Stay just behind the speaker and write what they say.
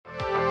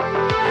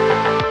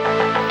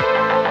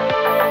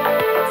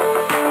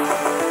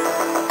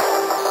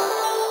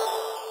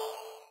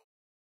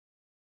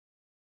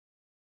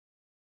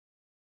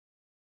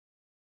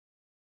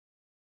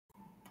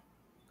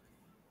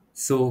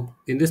So,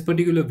 in this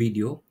particular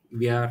video,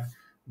 we are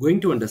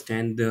going to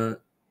understand the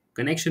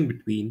connection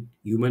between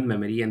human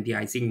memory and the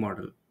Ising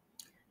model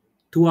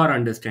through our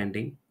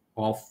understanding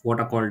of what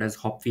are called as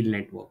Hopfield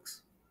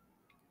networks.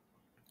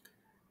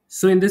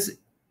 So, in this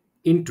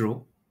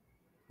intro,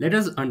 let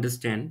us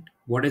understand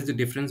what is the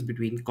difference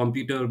between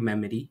computer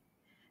memory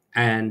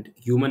and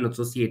human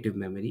associative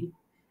memory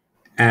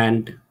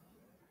and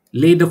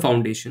lay the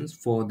foundations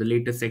for the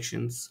later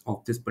sections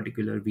of this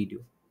particular video.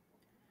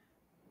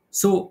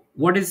 So,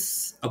 what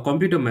is a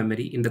computer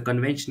memory in the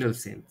conventional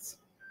sense?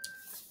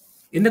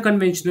 In the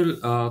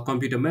conventional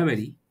computer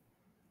memory,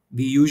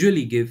 we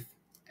usually give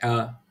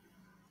uh,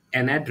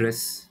 an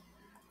address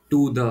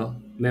to the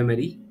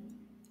memory,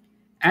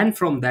 and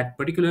from that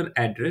particular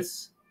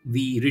address,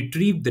 we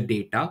retrieve the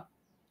data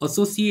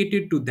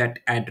associated to that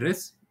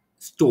address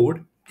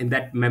stored in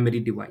that memory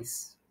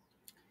device.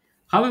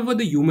 However,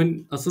 the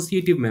human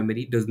associative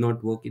memory does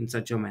not work in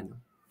such a manner.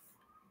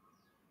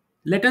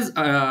 Let us,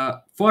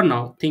 for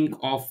now, think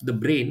of the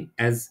brain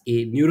as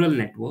a neural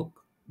network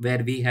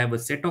where we have a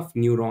set of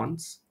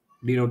neurons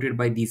denoted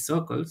by these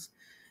circles,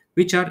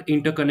 which are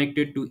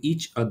interconnected to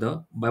each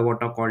other by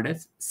what are called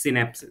as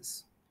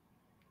synapses.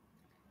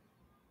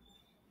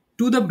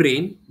 To the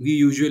brain, we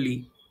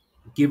usually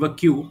give a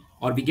cue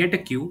or we get a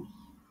cue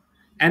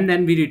and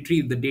then we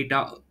retrieve the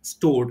data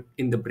stored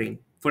in the brain.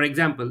 For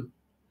example,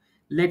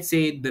 let's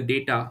say the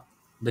data,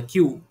 the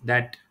cue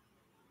that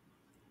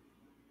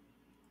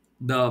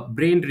the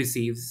brain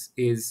receives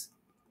is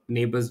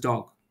neighbor's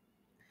dog.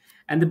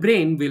 And the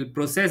brain will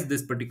process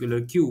this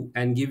particular cue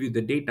and give you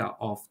the data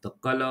of the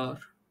color,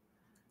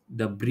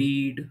 the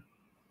breed,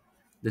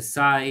 the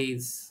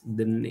size,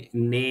 the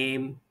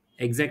name,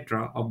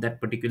 etc. of that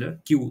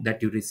particular cue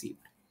that you received.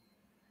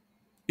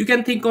 You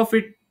can think of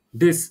it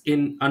this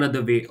in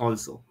another way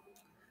also.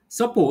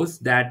 Suppose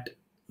that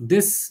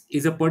this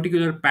is a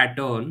particular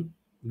pattern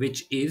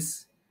which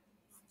is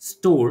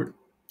stored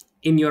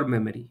in your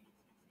memory,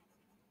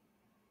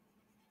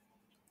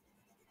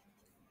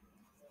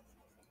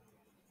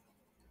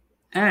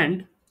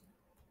 and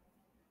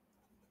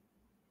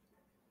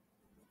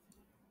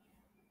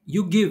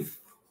you give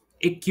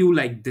a cue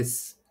like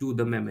this to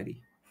the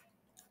memory.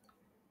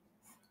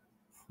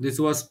 This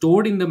was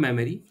stored in the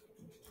memory,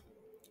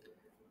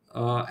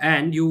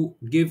 and you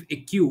give a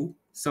cue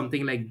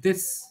something like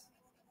this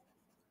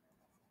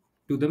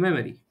to the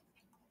memory.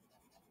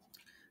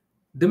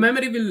 The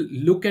memory will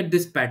look at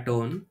this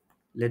pattern.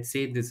 Let's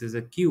say this is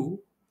a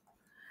cue,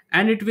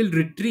 and it will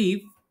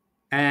retrieve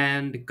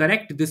and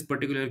correct this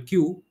particular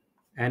cue,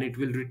 and it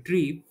will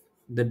retrieve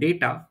the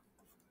data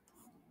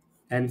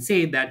and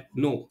say that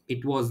no,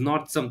 it was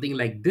not something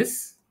like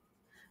this,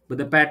 but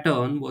the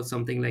pattern was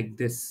something like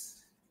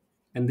this.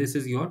 And this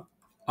is your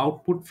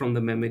output from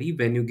the memory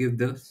when you give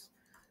this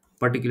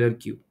particular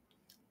cue.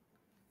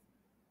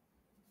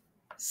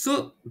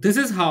 So, this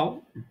is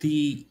how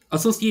the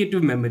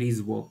associative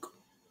memories work.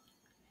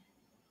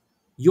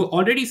 You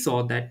already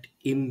saw that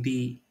in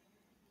the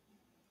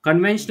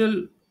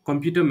conventional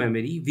computer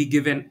memory, we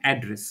give an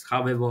address.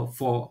 However,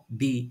 for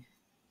the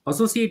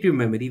associative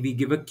memory, we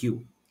give a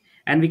queue.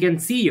 And we can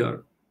see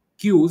here,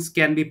 queues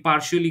can be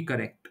partially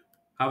correct.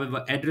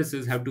 However,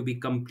 addresses have to be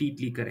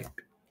completely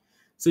correct.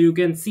 So you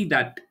can see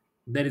that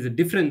there is a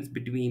difference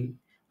between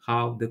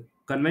how the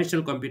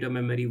conventional computer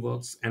memory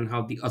works and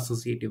how the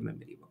associative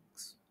memory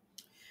works.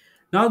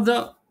 Now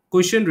the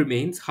question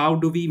remains, how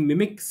do we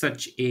mimic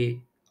such a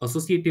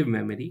associative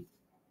memory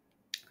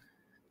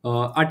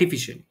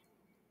artificially?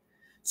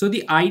 So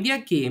the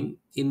idea came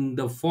in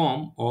the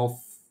form of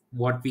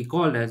what we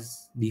call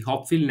as the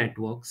Hopfield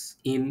networks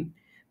in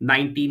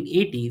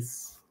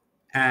 1980s,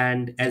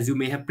 and as you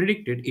may have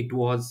predicted, it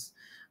was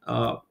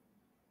uh,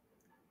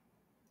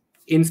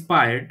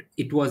 inspired.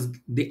 It was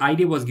the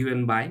idea was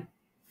given by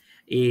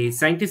a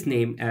scientist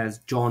named as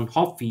John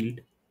Hopfield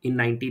in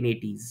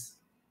 1980s.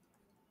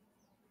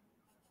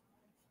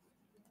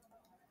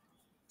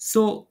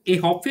 So a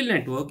Hopfield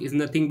network is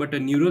nothing but a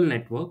neural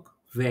network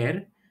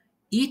where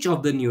each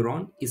of the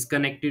neuron is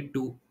connected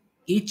to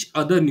each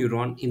other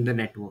neuron in the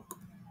network.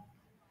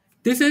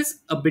 This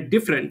is a bit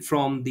different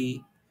from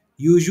the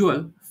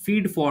usual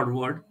feed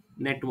forward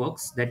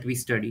networks that we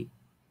study.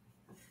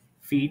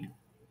 Feed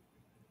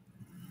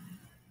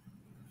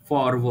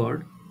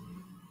forward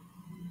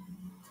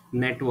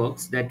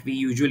networks that we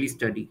usually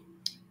study,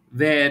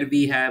 where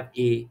we have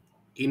a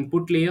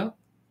input layer,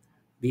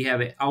 we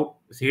have a out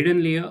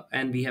hidden layer,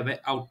 and we have an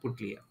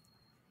output layer.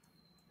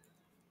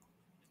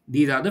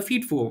 These are the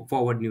feed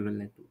forward neural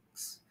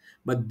networks,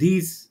 but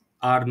these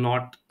are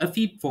not a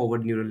feed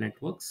forward neural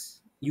networks.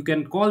 You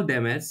can call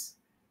them as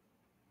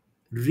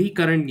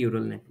recurrent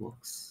neural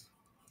networks,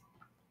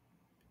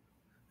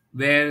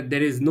 where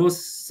there is no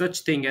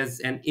such thing as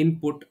an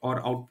input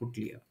or output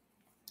layer.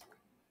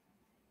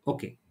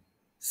 Okay,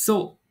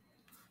 so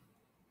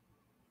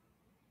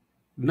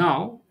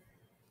now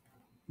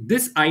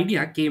this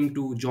idea came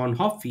to John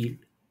Hopfield.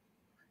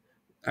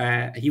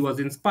 He was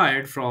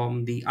inspired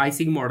from the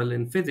Ising model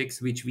in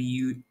physics, which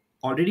we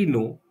already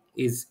know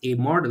is a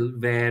model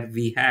where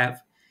we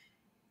have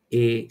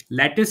a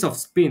lattice of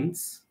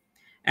spins,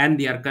 and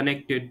they are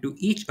connected to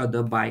each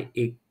other by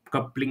a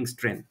coupling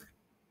strength.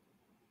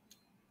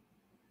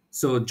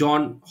 So,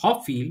 John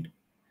Hopfield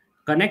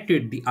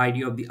connected the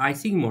idea of the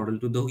Ising model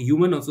to the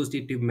human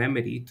associative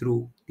memory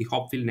through the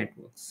Hopfield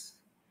networks.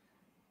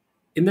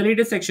 In the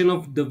later section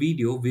of the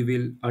video, we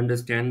will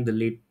understand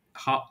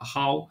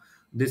how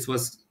this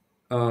was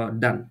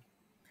done.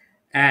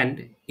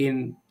 And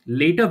in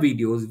later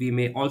videos, we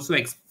may also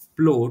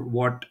explore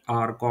what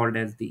are called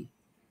as the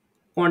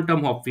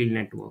quantum Hopfield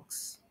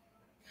networks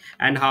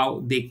and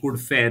how they could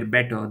fare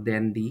better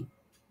than the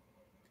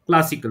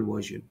classical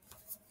version.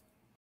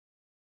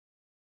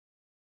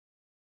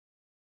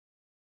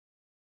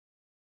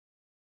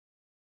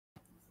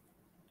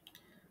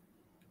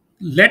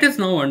 Let us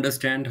now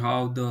understand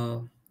how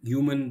the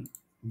human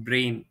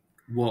brain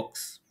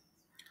works.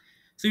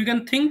 So you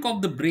can think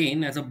of the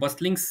brain as a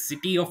bustling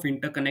city of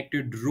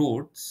interconnected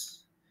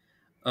roads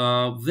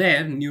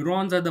where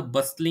neurons are the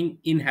bustling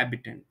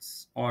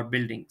inhabitants or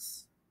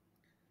buildings,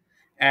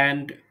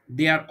 and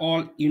they are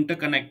all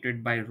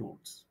interconnected by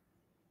roads.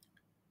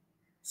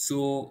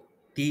 So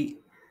the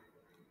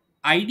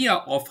idea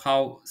of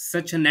how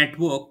such a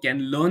network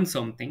can learn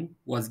something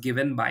was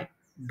given by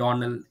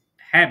Donald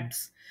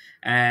Hebbs,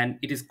 and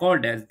it is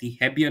called as the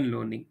Hebbian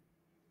learning.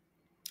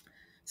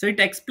 So it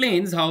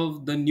explains how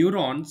the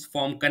neurons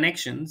form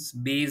connections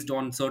based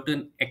on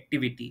certain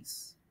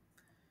activities.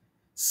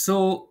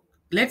 So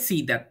let's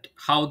see that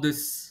how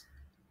this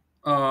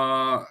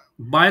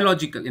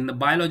biological in the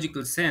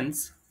biological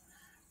sense,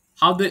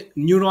 how the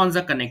neurons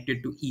are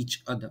connected to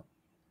each other.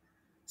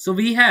 So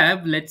we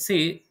have, let's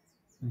say,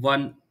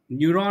 one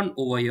neuron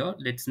over here,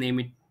 let's name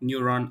it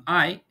neuron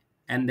I,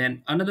 and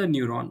then another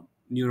neuron,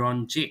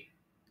 neuron J.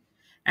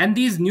 And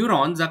these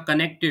neurons are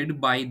connected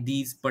by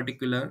these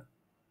particular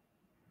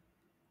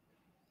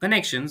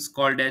connections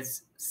called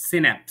as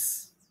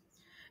synapse.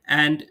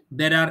 And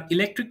there are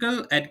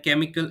electrical and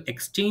chemical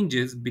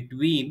exchanges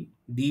between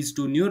these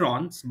two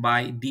neurons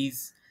by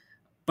these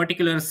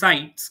particular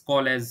sites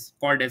called as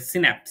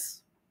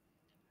synapse.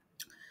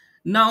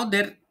 Now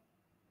there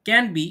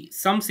can be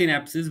some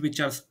synapses which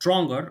are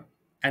stronger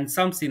and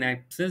some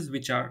synapses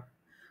which are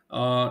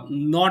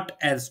not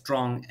as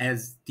strong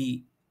as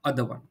the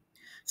other one.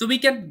 So we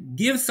can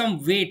give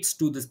some weights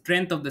to the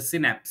strength of the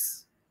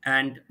synapse,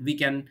 and we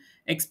can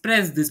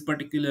express this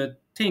particular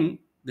thing,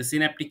 the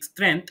synaptic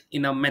strength,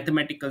 in a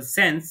mathematical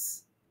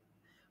sense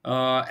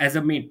as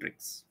a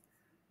matrix.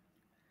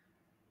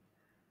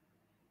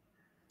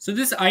 So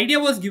this idea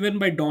was given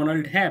by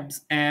Donald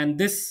Hebbs, and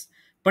this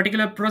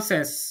particular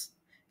process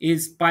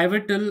is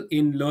pivotal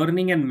in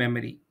learning and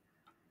memory.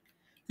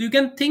 So you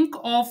can think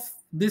of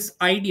this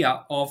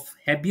idea of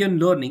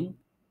Hebbian learning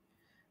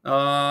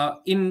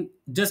in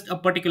just a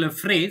particular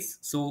phrase.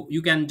 So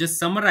you can just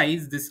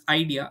summarize this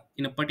idea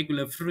in a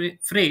particular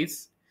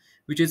phrase,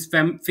 which is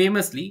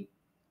famously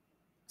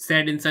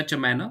said in such a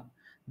manner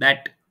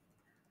that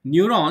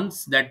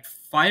neurons that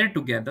fire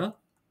together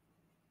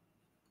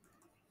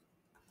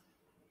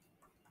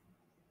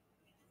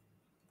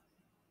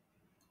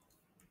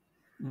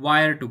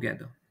wire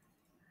together.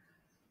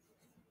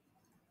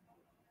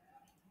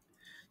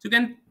 So you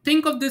can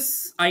think of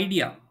this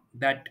idea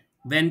that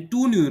when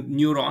two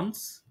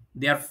neurons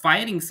they are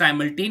firing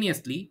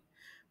simultaneously,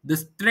 the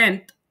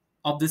strength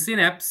of the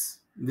synapse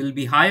will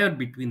be higher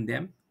between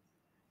them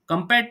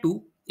compared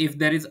to if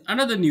there is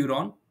another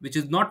neuron which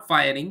is not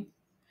firing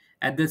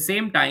at the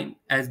same time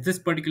as this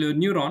particular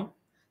neuron,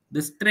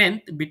 the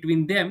strength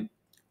between them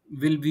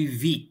will be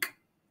weak.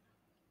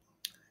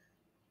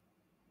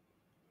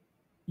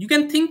 You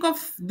can think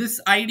of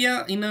this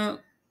idea in a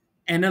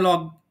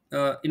analog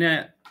in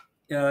a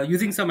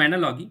using some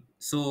analogy.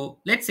 So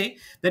let's say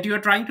that you are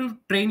trying to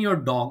train your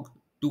dog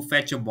to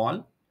fetch a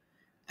ball,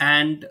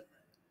 and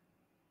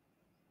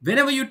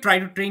whenever you try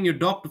to train your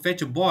dog to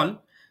fetch a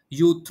ball,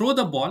 you throw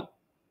the ball,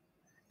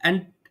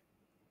 and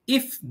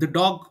if the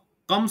dog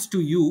comes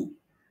to you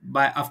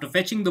by after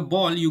fetching the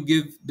ball, you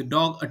give the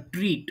dog a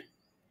treat,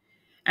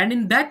 and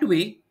in that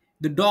way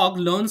the dog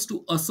learns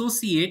to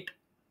associate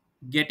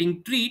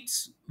getting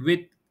treats with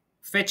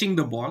fetching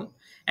the ball,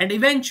 and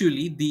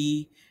eventually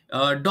the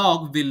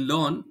dog will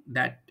learn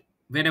that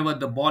whenever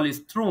the ball is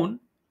thrown,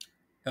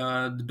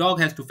 the dog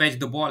has to fetch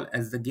the ball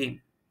as the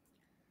game.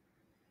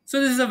 So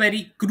this is a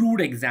very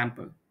crude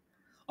example.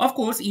 Of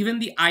course, even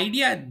the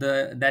idea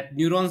that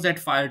neurons that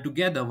fire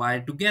together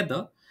wire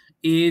together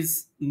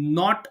is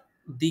not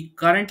the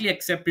currently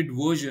accepted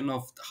version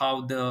of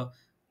how the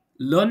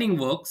learning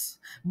works,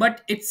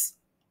 but it's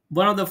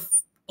one of the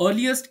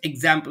earliest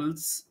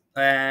examples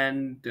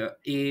and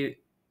a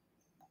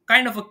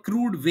kind of a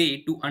crude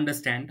way to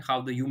understand how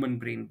the human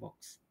brain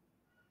works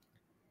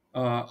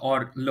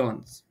or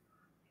learns.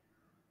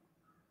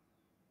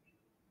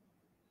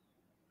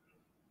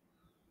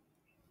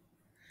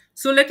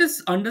 So let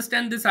us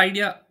understand this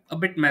idea a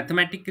bit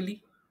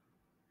mathematically.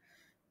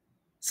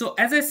 So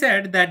as I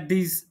said that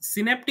these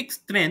synaptic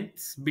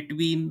strengths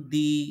between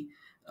the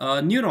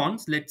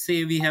neurons, let's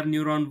say we have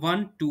neuron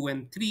 1, 2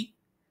 and 3,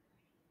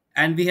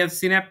 and we have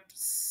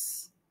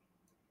synapse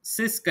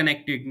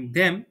connecting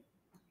them,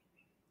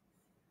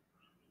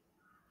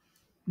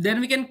 then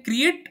we can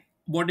create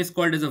what is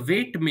called as a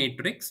weight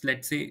matrix.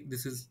 Let's say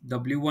this is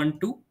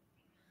W12,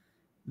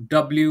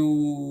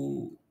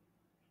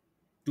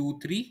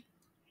 W23,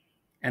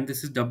 and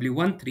this is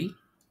W13,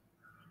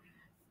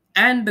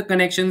 and the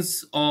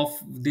connections of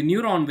the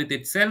neuron with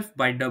itself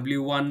by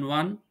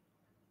W11,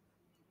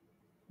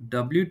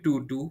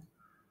 W22,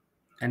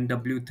 and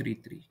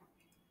W33.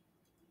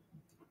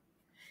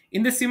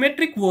 In the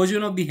symmetric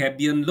version of the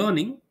Hebbian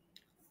learning,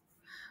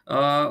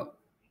 uh,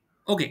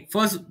 okay,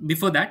 first,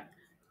 before that,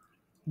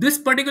 this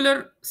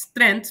particular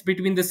strength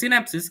between the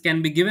synapses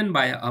can be given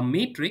by a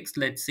matrix.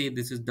 Let's say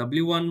this is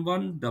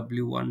W11,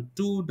 W12,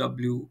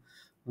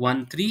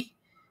 W13,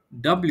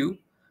 W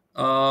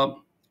uh,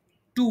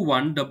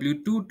 21,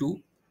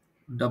 W22,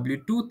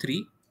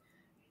 W23,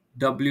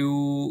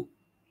 W31,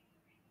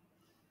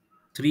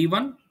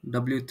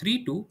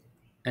 W32,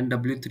 and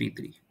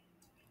W33.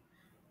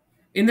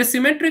 In the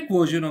symmetric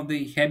version of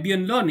the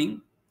Hebbian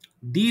learning,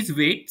 these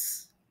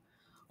weights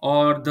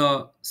or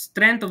the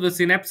strength of the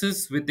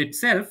synapses with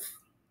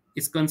itself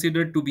is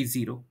considered to be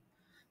 0.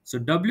 So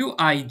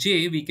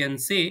Wij, we can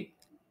say,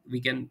 we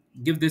can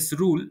give this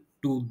rule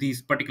to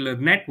this particular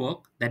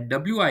network, that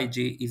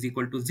Wij is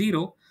equal to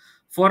 0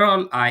 for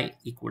all I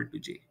equal to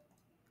j.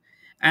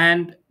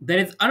 And there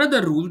is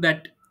another rule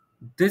that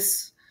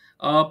this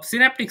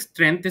synaptic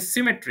strength is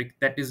symmetric,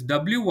 that is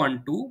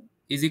W12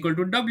 is equal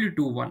to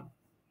W21,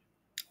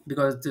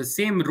 because it's the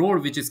same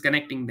road which is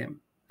connecting them,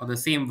 or the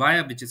same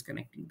wire which is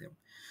connecting them.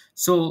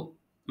 So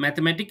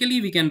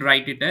mathematically we can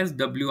write it as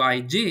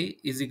Wij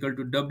is equal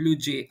to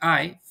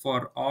Wji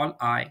for all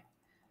I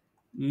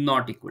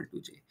not equal to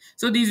j.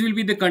 So these will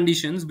be the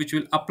conditions which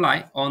will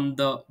apply on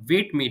the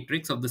weight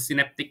matrix of the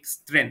synaptic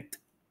strength.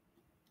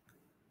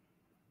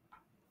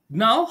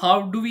 Now,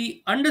 how do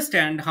we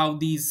understand how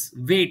these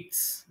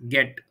weights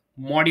get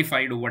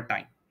modified over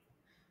time?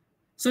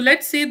 So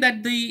let's say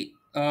that the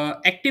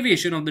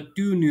activation of the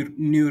two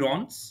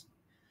neurons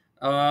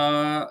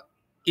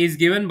is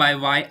given by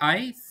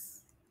yi,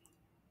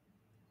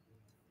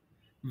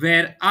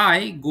 where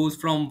I goes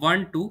from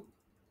 1 to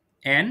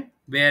n,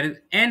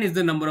 where n is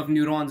the number of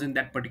neurons in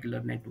that particular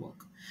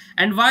network.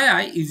 And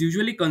yi is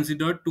usually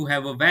considered to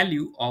have a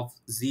value of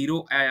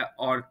 0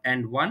 or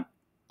and 1,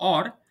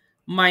 or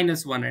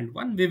 -1 and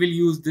 1. We will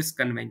use this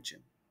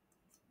convention.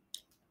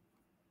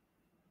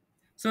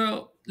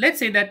 So let's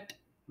say that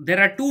there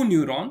are two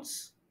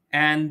neurons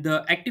and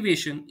the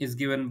activation is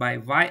given by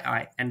yi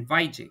and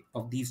yj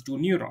of these two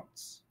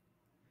neurons.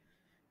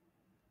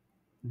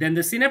 Then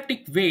the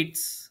synaptic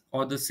weights,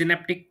 or the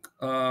synaptic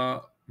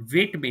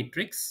weight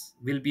matrix,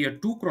 will be a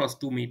 2 cross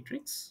 2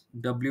 matrix,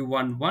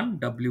 W11,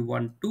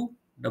 W12,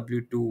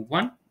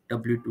 W21,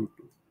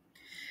 W22.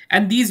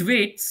 And these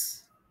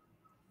weights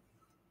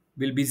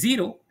will be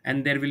 0,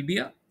 and there will be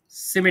a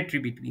symmetry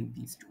between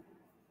these two.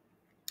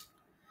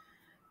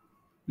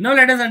 Now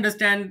let us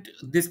understand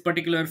this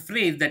particular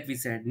phrase that we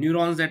said,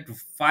 neurons that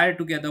fire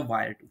together,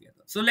 wire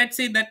together. So let's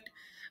say that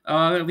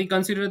we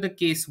consider the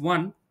case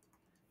 1,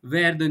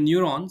 where the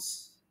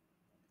neurons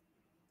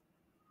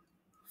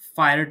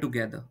fire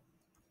together.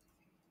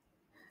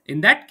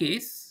 In that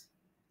case,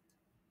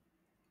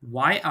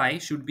 yi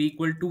should be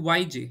equal to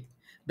yj.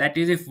 That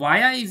is, if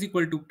yi is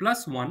equal to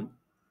 +1,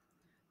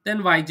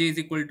 then yj is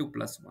equal to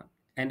 +1.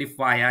 And if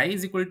yi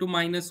is equal to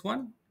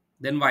 -1,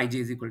 then yj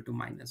is equal to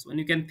 -1.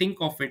 You can think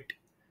of it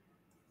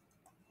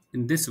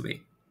in this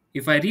way.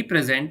 If I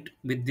represent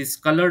with this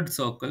colored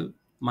circle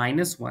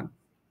 -1,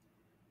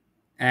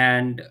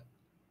 and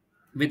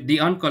with the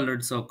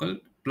uncolored circle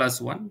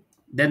 +1,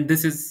 then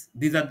these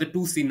are the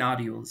two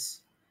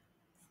scenarios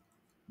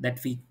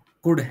that we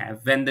could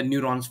have when the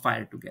neurons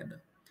fire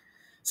together.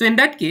 So in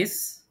that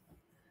case,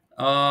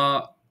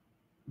 uh,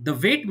 the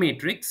weight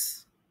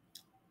matrix,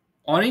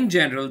 or in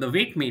general the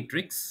weight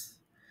matrix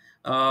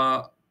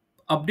uh,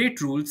 update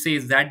rule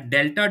says that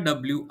delta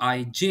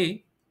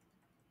wij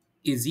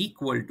is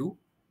equal to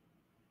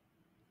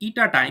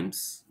eta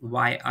times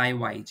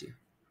yij,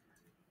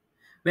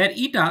 where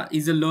eta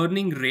is a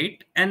learning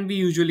rate and we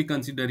usually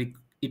consider it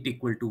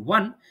equal to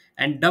 1,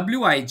 and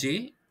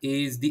wij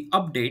is the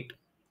update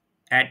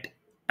at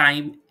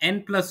time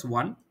n plus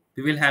 1.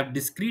 We will have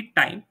discrete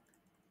time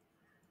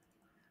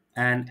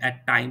and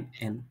at time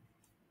n,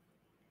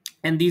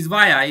 and these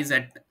yi's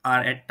are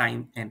at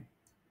time n.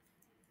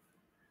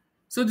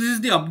 So this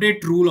is the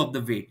update rule of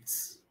the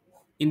weights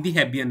in the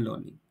Hebbian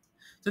learning.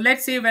 So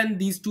let's say when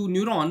these two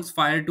neurons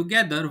fire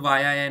together,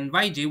 yi and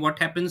yj, what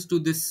happens to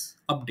this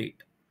update?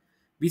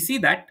 We see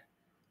that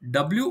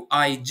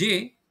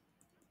wij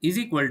is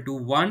equal to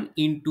 1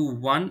 into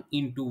 1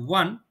 into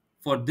 1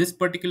 for this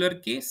particular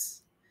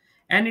case,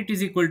 and it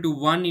is equal to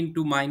 1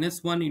 into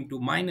 -1 into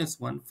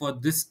 -1 for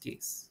this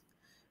case.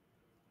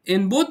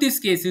 In both these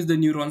cases, the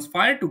neurons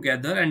fire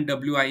together and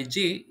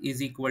wij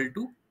is equal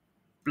to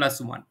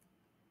 +1.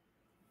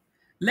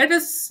 Let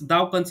us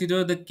now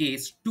consider the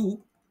case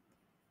 2,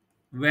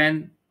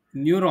 when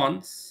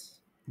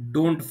neurons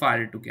don't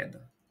fire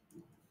together.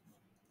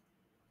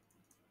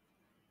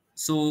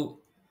 So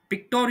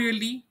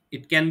pictorially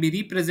it can be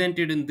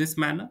represented in this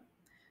manner.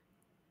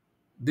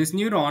 This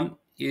neuron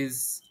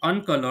is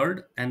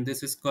uncolored and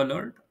this is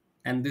colored,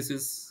 and this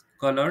is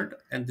colored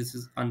and this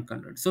is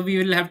uncolored. So we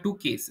will have two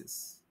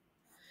cases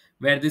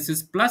where this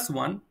is plus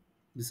 1,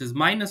 this is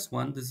minus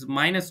 1, this is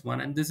minus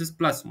 1, and this is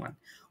plus 1.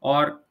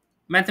 Or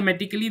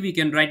mathematically we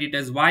can write it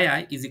as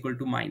yi is equal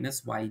to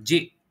minus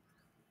yj.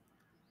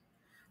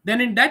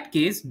 Then in that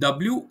case,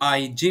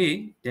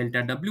 wij,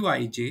 delta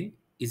wij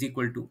is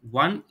equal to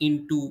 1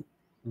 into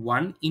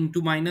 1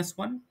 into minus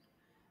 1,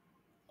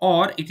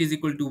 or it is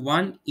equal to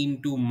 1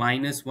 into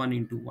minus 1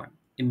 into 1.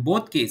 In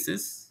both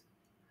cases,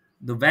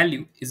 the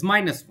value is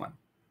minus 1.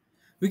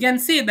 We can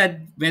say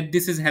that when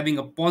this is having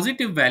a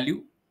positive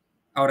value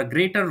or a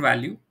greater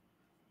value,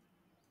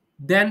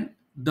 then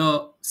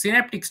the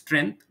synaptic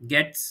strength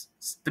gets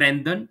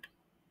strengthened,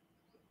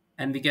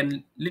 and we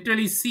can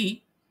literally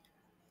see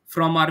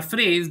from our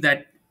phrase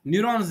that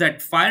neurons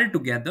that fire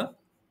together,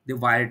 they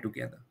wire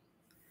together.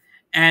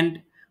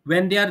 And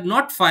when they are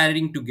not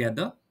firing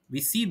together,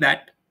 we see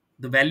that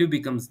the value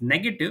becomes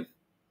negative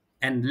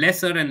and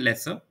lesser,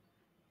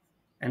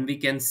 and we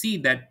can see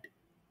that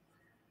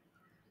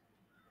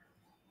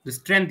the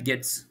strength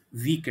gets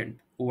weakened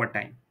over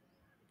time.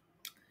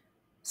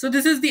 So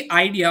this is the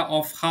idea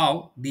of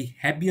how the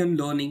Hebbian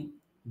learning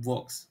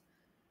works.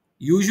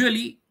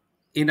 Usually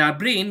in our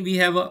brain, we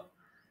have a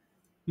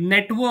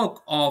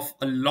network of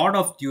a lot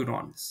of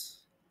neurons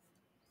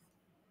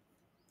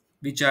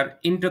which are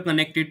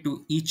interconnected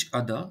to each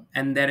other,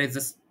 and there is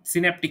a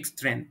synaptic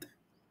strength.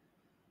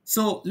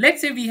 So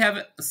let's say we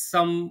have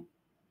some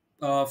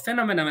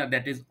phenomena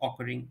that is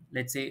occurring.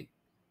 Let's say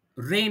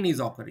rain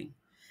is occurring.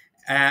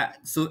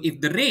 So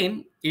if the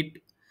rain,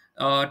 it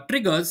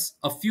triggers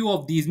a few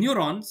of these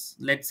neurons,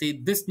 let's say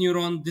this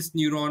neuron,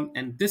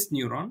 and this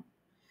neuron.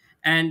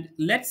 And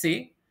let's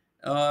say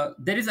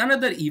there is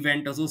another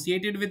event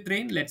associated with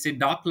rain. Let's say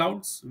dark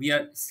clouds, we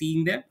are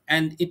seeing them,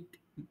 and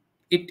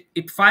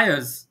it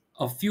fires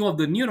a few of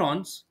the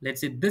neurons.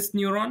 Let's say this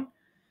neuron,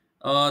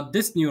 and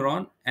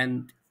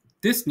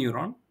this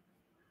neuron.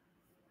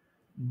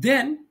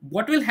 Then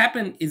what will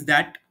happen is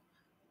that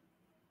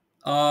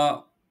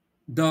uh,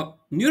 the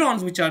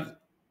neurons which are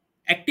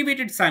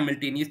activated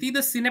simultaneously,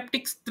 the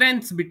synaptic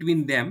strengths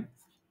between them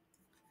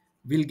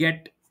will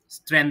get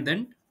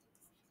strengthened,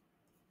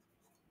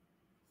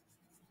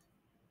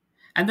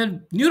 and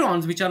the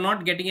neurons which are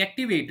not getting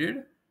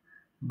activated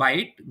by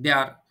it,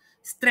 their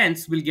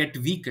strengths will get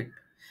weakened.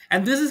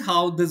 And this is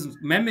how this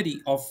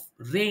memory of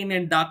rain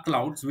and dark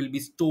clouds will be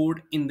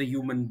stored in the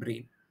human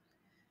brain.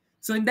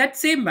 So in that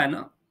same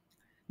manner,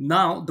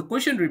 now the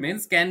question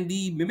remains, can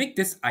we mimic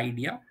this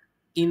idea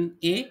in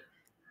a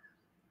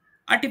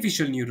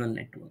artificial neural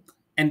network?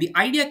 And the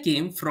idea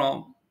came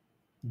from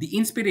the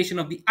inspiration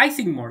of the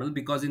Ising model,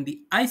 because in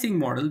the Ising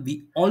model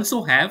we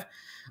also have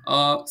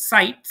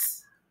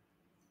sites.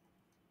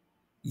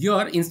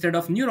 Here instead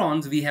of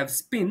neurons we have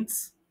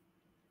spins,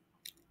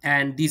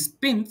 and these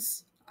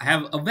spins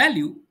have a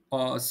value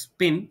or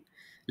spin,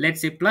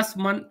 let's say plus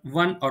 1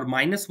 1 or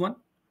minus 1,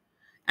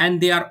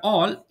 and they are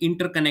all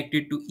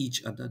interconnected to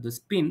each other. The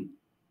spin,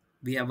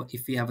 we have,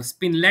 if we have a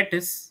spin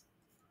lattice,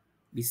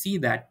 we see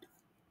that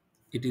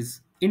it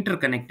is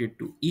interconnected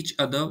to each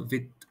other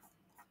with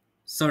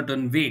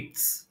certain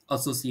weights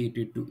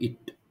associated to it.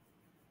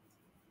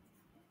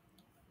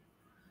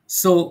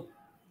 So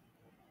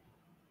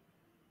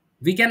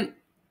we can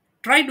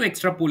try to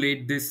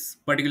extrapolate this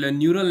particular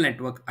neural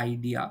network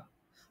idea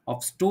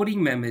of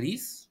storing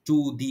memories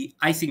to the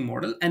Ising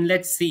model, and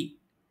let's see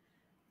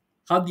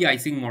how the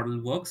Ising model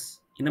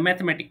works in a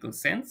mathematical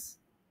sense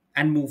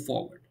and move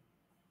forward.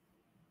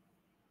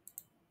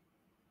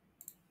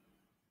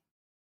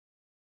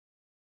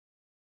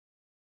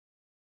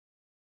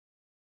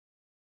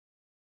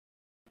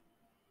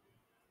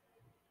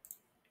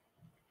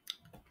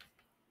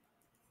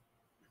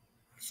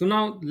 So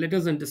now let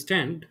us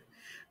understand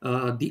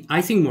the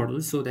Ising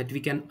model so that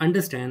we can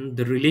understand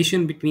the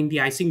relation between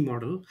the Ising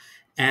model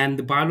and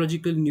the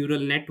biological neural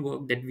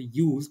network that we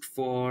used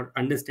for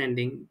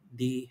understanding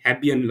the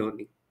Hebbian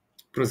learning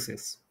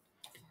process.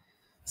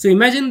 So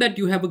imagine that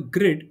you have a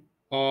grid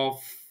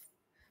of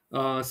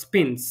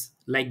spins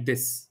like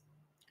this.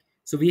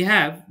 So we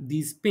have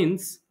these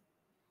spins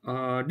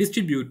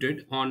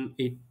distributed on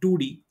a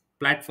 2D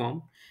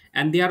platform,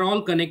 and they are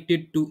all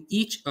connected to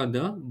each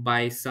other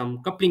by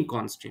some coupling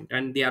constant,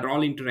 and they are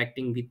all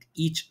interacting with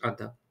each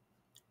other.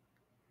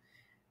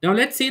 Now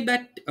let's say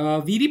that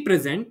we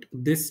represent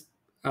this,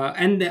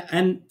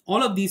 and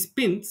all of these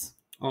pins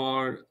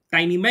or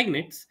tiny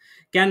magnets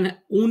can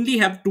only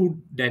have two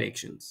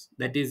directions,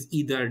 that is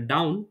either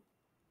down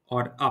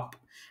or up.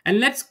 And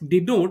let's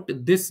denote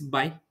this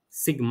by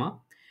sigma,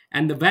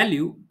 and the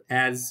value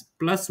as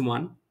plus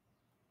 1,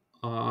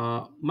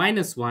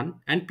 minus 1,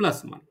 and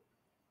plus 1.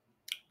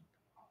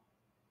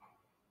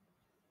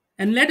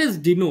 And let us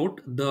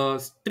denote the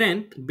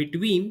strength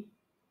between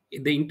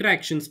the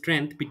interaction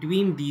strength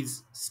between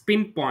these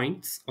spin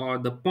points or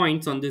the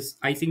points on this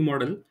Ising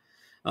model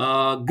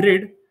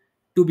grid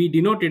to be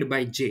denoted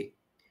by J.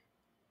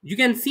 You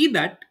can see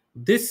that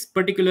this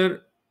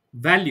particular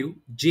value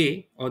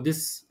j, or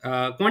this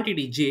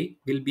quantity j,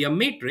 will be a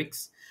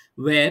matrix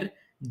where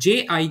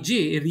jij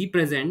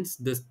represents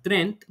the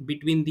strength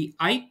between the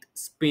ith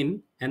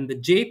spin and the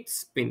jth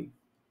spin.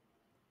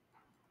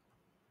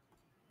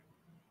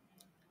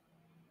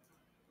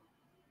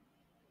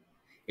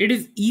 It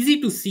is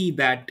easy to see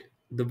that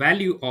the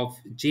value of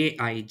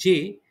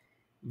jij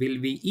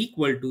will be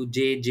equal to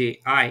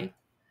jji,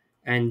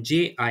 and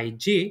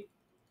jij,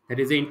 that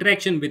is the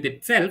interaction with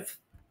itself,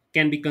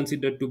 can be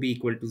considered to be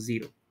equal to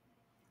 0.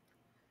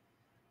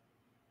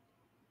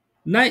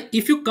 Now,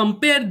 if you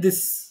compare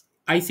this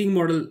Ising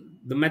model,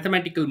 the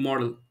mathematical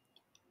model,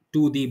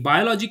 to the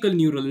biological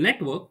neural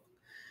network,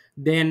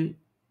 then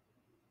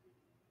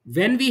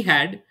when we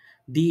had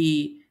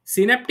the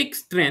synaptic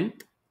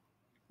strength,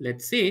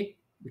 let's say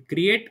we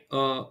create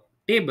a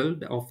table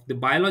of the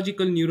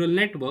biological neural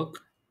network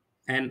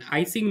and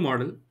Ising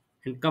model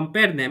and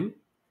compare them,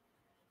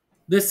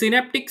 the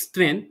synaptic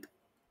strength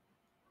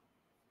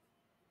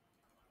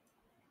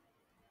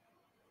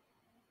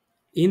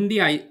in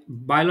the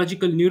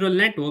biological neural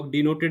network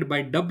denoted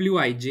by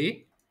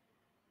wij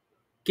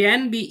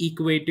can be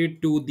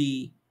equated to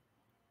the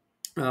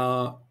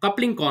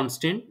coupling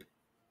constant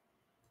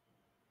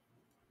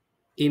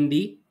in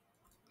the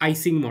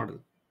Ising model,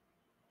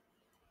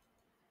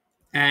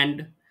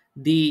 and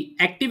the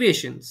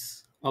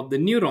activations of the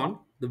neuron,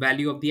 the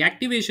value of the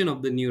activation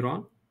of the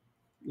neuron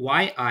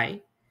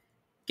yi,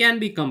 can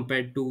be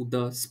compared to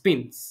the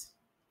spins.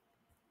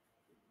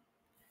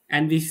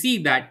 And we see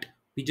that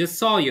we just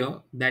saw here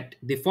that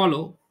they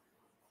follow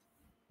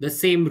the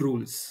same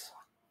rules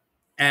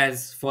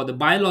as for the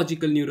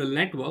biological neural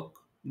network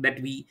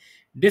that we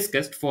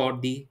discussed for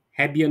the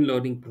Hebbian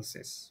learning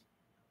process.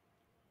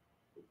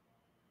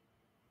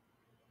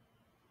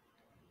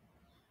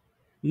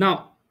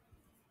 Now,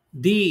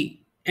 the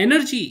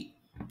energy,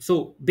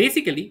 so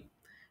basically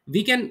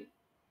we can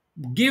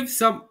give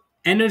some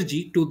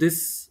energy to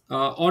this,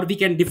 or we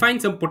can define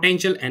some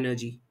potential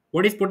energy.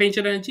 What is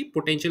potential energy?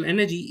 Potential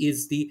energy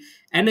is the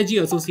energy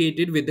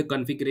associated with the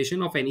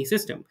configuration of any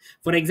system.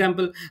 For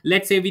example,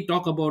 let's say we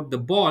talk about the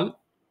ball,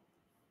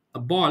 a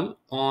ball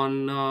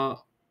on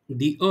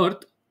the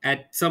earth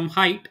at some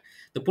height.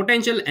 The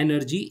potential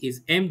energy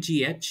is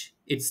mgh.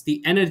 It's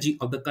the energy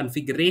of the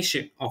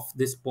configuration of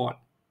this ball,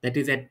 that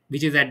is at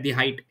which is at the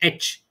height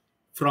h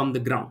from the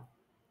ground.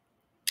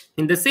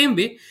 In the same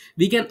way,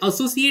 we can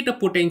associate a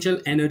potential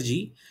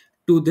energy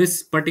to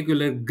this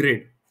particular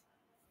grid,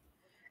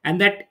 and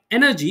that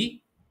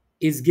energy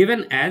is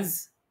given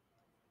as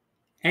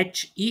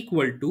h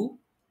equal to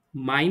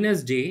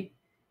minus j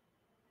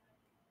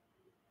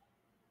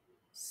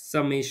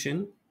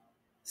summation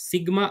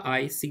sigma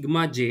I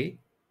sigma j,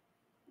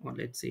 or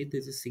let's say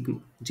this is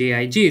sigma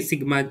jij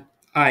sigma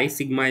I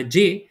sigma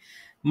j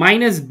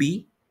minus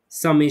b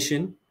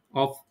summation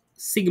of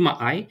sigma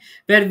I,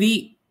 where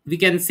we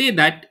can say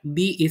that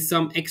b is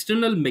some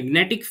external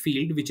magnetic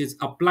field which is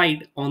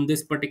applied on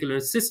this particular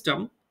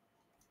system,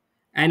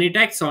 and it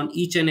acts on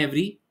each and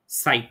every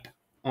site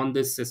on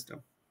this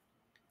system.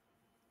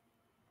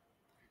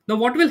 Now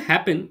what will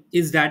happen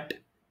is that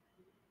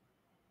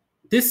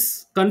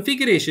this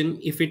configuration,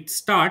 if it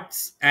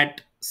starts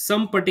at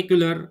some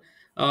particular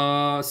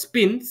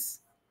spins,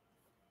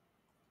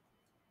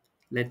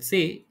 let's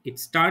say it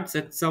starts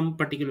at some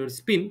particular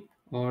spin,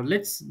 or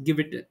let's give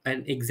it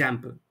an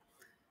example.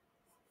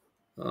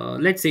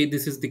 Let's say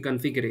this is the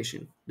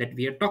configuration that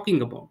we are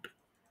talking about: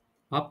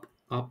 up,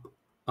 up,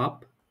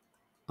 up,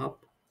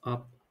 up,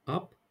 up,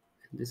 up,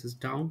 and this is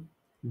down,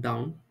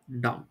 down,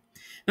 down.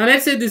 Now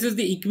let's say this is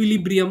the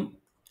equilibrium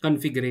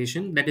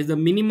configuration, that is the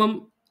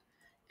minimum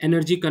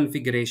energy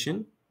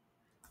configuration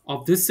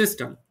of this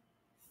system.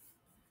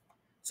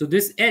 So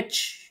this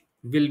h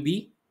will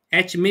be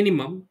h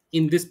minimum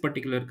in this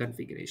particular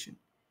configuration.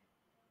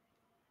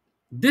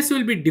 This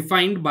will be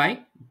defined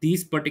by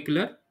these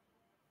particular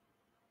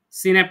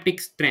synaptic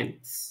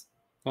strengths,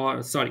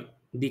 or sorry,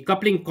 the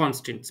coupling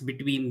constants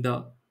between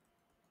the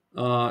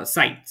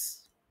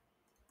sites.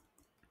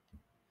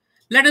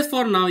 Let us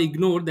for now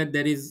ignore that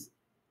there is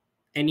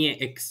any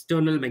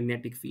external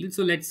magnetic field.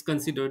 So let's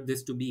consider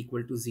this to be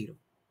equal to 0.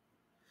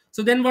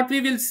 So then what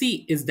we will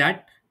see is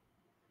that,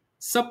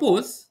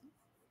 suppose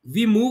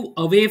we move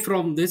away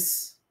from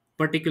this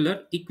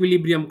particular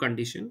equilibrium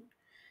condition,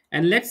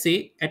 and let's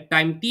say at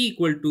time t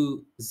equal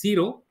to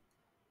 0,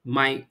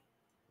 my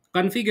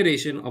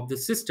configuration of the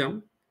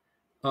system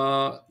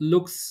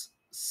looks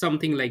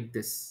something like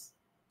this.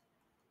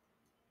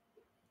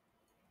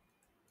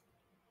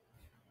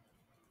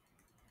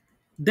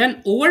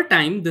 Then over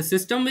time the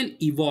system will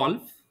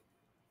evolve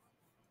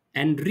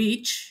and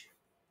reach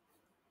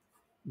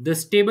the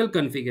stable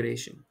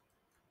configuration.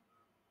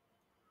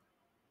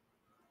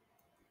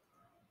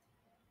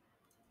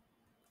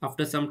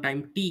 After some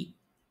time t,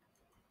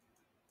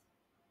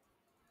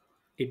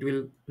 it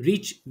will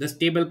reach the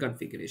stable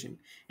configuration,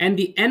 and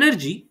the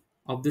energy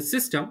of the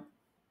system,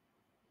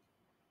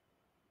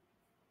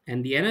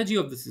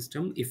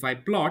 if I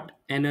plot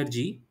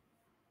energy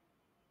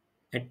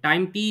at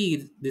time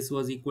t, this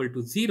was equal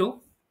to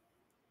 0,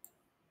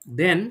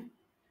 then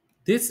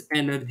this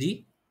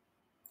energy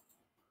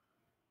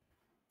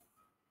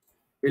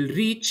will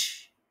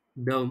reach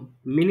the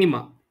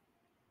minima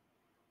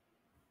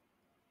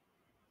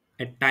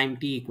at time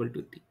t equal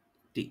to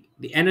t.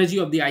 The energy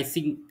of the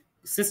Ising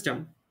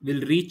system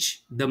will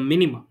reach the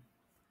minima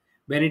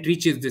when it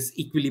reaches this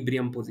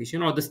equilibrium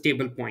position or the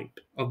stable point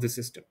of the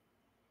system.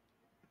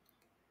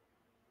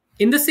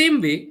 In the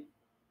same way,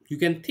 you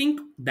can think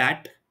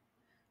that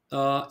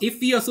if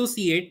we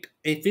associate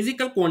a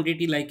physical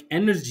quantity like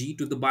energy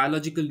to the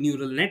biological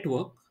neural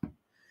network,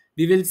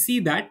 we will see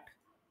that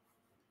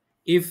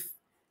if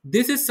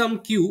this is some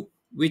q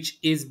which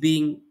is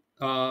being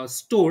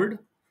stored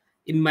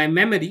in my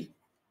memory,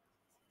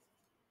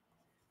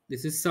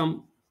 this is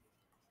some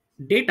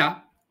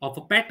data of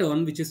a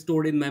pattern which is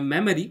stored in my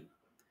memory,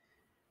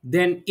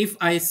 then if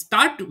I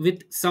start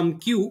with some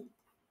q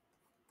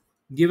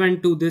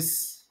given to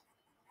this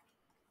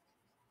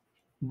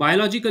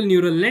biological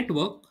neural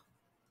network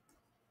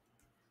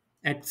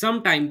at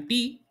some time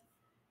t,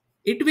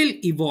 it will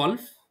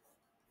evolve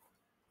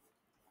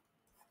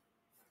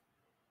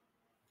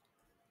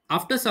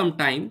after some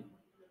time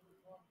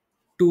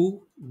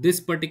to this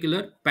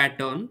particular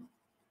pattern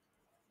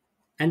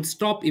and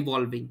stop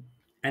evolving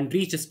and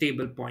reach a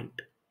stable point.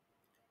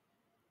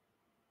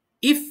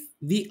 If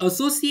we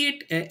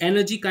associate a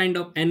energy kind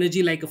of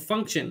energy like a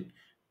function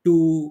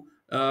to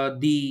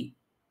the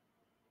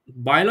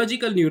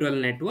biological neural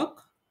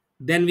network,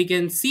 then we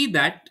can see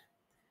that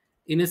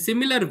in a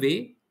similar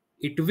way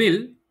it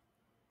will,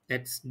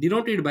 that's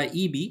denoted by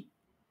eb,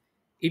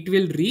 it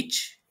will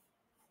reach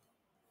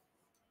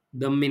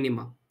the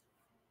minima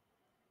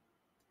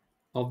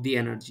of the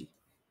energy.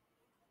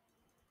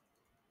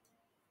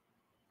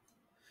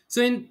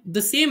 So in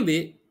the same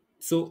way,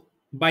 so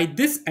by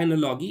this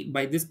analogy,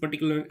 by this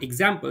particular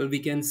example, we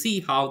can see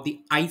how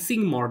the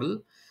Ising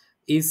model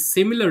is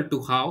similar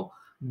to how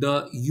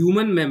the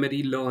human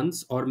memory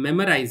learns or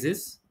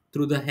memorizes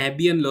through the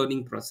Hebbian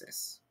learning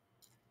process.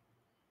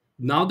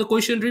 Now the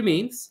question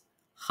remains,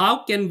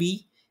 how can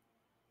we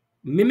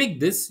mimic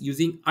this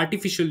using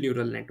artificial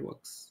neural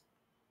networks?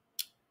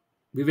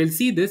 We will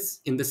see this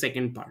in the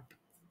second part.